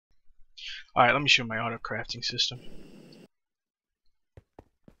Alright, let me show my auto crafting system.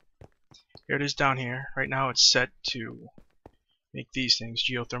 Here it is down here. Right now it's set to make these things,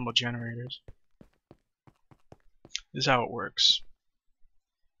 geothermal generators. This is how it works.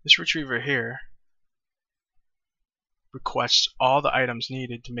 This retriever here requests all the items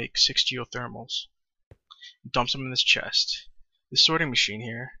needed to make 6 geothermals. Dumps them in this chest. This sorting machine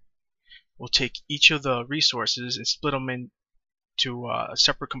here will take each of the resources and split them into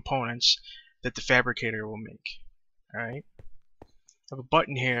separate components that the fabricator will make. Alright? I have a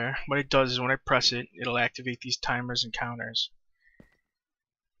button here. What it does is when I press it, it'll activate these timers and counters.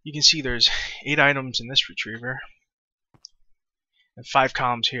 You can see there's 8 items in this retriever and 5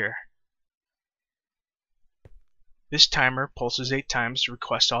 columns here. This timer pulses 8 times to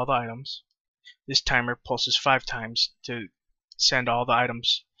request all the items. This timer pulses 5 times to send all the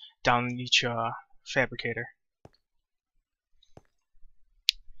items down each fabricator.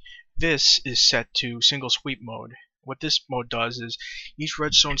 This is set to single sweep mode. What this mode does is each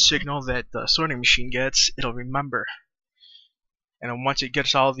redstone signal that the sorting machine gets, it'll remember. And then once it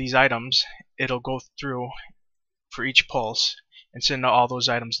gets all of these items, it'll go through for each pulse and send all those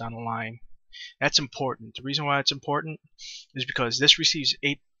items down the line. That's important. The reason why it's important is because this receives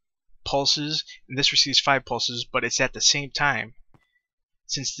 8 pulses and this receives 5 pulses, but it's at the same time.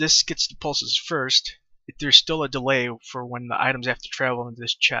 Since this gets the pulses first, there's still a delay for when the items have to travel into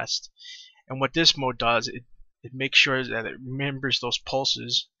this chest. And what this mode does, it makes sure that it remembers those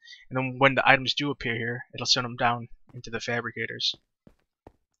pulses, and then when the items do appear here, it'll send them down into the fabricators.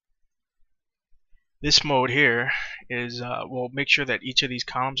 This mode here is will make sure that each of these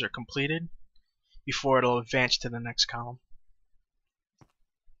columns are completed before it'll advance to the next column.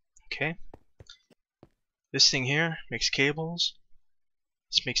 Okay. This thing here makes cables.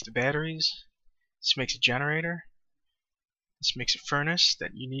 This makes the batteries. This makes a generator. This makes a furnace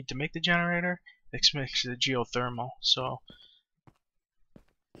that you need to make the generator. This makes the geothermal. So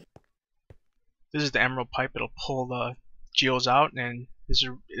this is the emerald pipe. It'll pull the geos out, and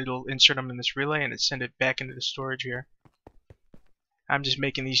it'll insert them in this relay, and it send it back into the storage here. I'm just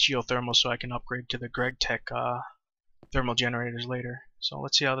making these geothermals so I can upgrade to the Greg Tech thermal generators later. So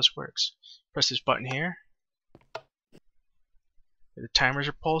let's see how this works. Press this button here. The timers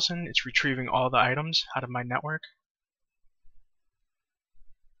are pulsing. It's retrieving all the items out of my network.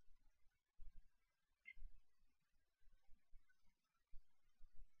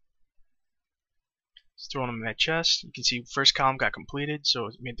 It's throwing them in that chest. You can see first column got completed, so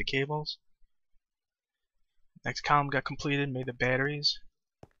it made the cables. Next column got completed, made the batteries.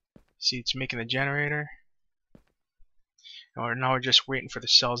 See, it's making the generator. And now we're just waiting for the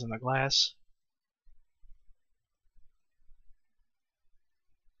cells in the glass.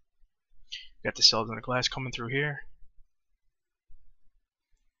 Got the cells in the glass coming through here.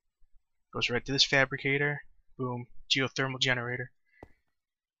 Goes right to this fabricator. Boom, geothermal generator.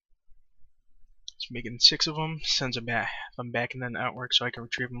 It's making 6 of them. Sends them back in the network so I can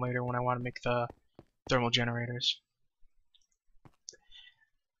retrieve them later when I want to make the thermal generators.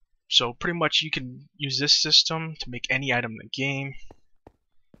 So pretty much you can use this system to make any item in the game.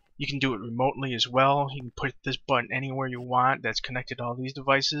 You can do it remotely as well. You can put this button anywhere you want that's connected to all these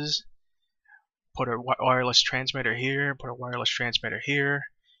devices. Put a wireless transmitter here, put a wireless transmitter here,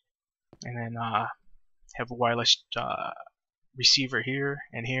 and then have a wireless receiver here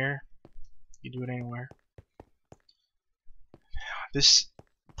and here. You do it anywhere. This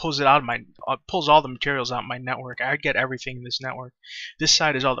pulls it out of my pulls all the materials out of my network. I get everything in this network. This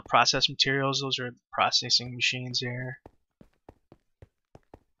side is all the process materials. Those are the processing machines there.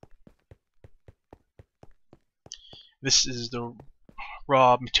 This is the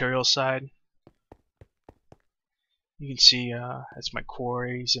raw material side. You can see that's my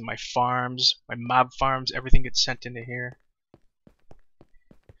quarries and my farms, my mob farms. Everything gets sent into here.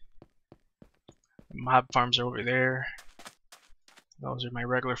 The mob farms are over there. Those are my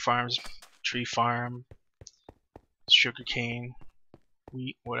regular farms. Tree farm, sugarcane,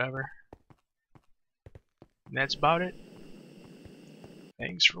 wheat, whatever. And that's about it.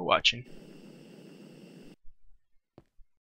 Thanks for watching.